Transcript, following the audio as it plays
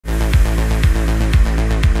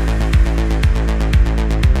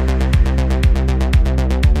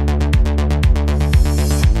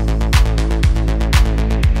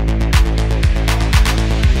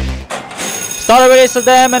Starter releases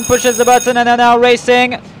them and pushes the button, and are now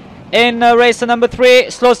racing in race number 3.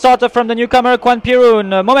 Slow starter from the newcomer Kwan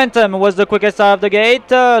Pirun. Momentum was the quickest out of the gate,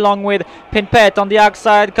 along with Pinpet. On the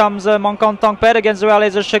outside comes Monkon Tongpet. Against the rail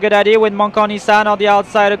is a Sugar Daddy with Monkon Isan. On the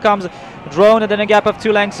outside comes Drone, and then a gap of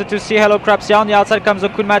 2 lengths to see Hello Crapsia. On the outside comes a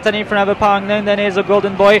Kun Matani in front of a Pangnan. Then is a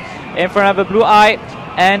Golden Boy in front of a Blue Eye.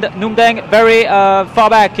 And Numdeng very far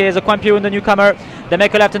back is a Kwan Pirun, the newcomer. They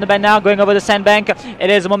make a left in the bend now, going over the sandbank. It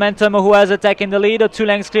is Momentum who has taken the lead. 2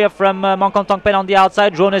 lengths clear from Monkon Tongpen on the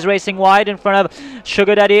outside. Drone is racing wide in front of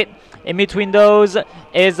Sugar Daddy. In between those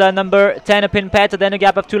is number 10, Pinpet. Then a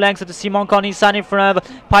gap of 2 lengths to see Monkon Isan in front of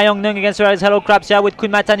Payong Nung. Against her is Hello Crapsia with Kun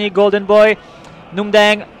Matani, Golden Boy,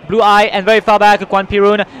 Numdeng, Blue Eye, and very far back Kwan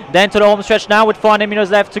Pirun. Then to the home stretch now with 400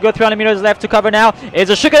 meters left to go. 300 meters left to cover now is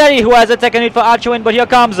a Sugar Daddy who has taken it for Archewin, but here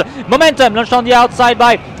comes Momentum launched on the outside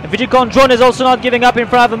by Vigicon. Drone is also not giving up in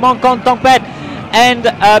front of Monkon Tongpet, and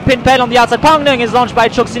Pinpet on the outside. Pangnung is launched by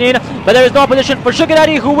Choksinin, but there is no opposition for Sugar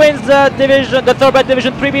Daddy, who wins the division, the Thoroughbred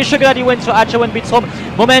Division 3B. Sugar Daddy wins for Archewin, beats home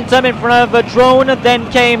Momentum in front of Drone.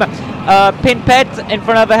 Then came Pinpet in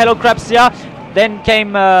front of Hello Crapsia.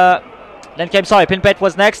 Sorry, Pinpet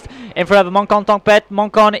was next in front of Monkon Tongpet,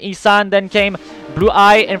 Monkon Isan. Then came Blue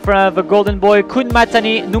Eye in front of Golden Boy, Kun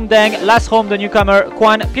Matani, Numdeng. Last home, the newcomer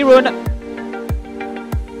Kwan Pirun.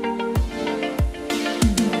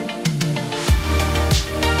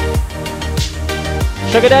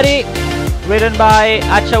 Sugar Daddy, ridden by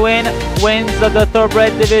Achawin, wins the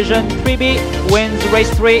Thoroughbred Division 3B, wins race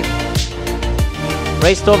 3.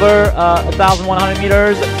 Raced over 1,100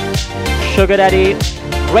 meters. Sugar Daddy,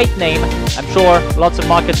 great name. I'm sure lots of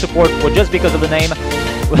market support for just because of the name.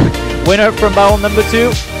 Winner from barrel number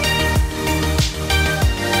 2.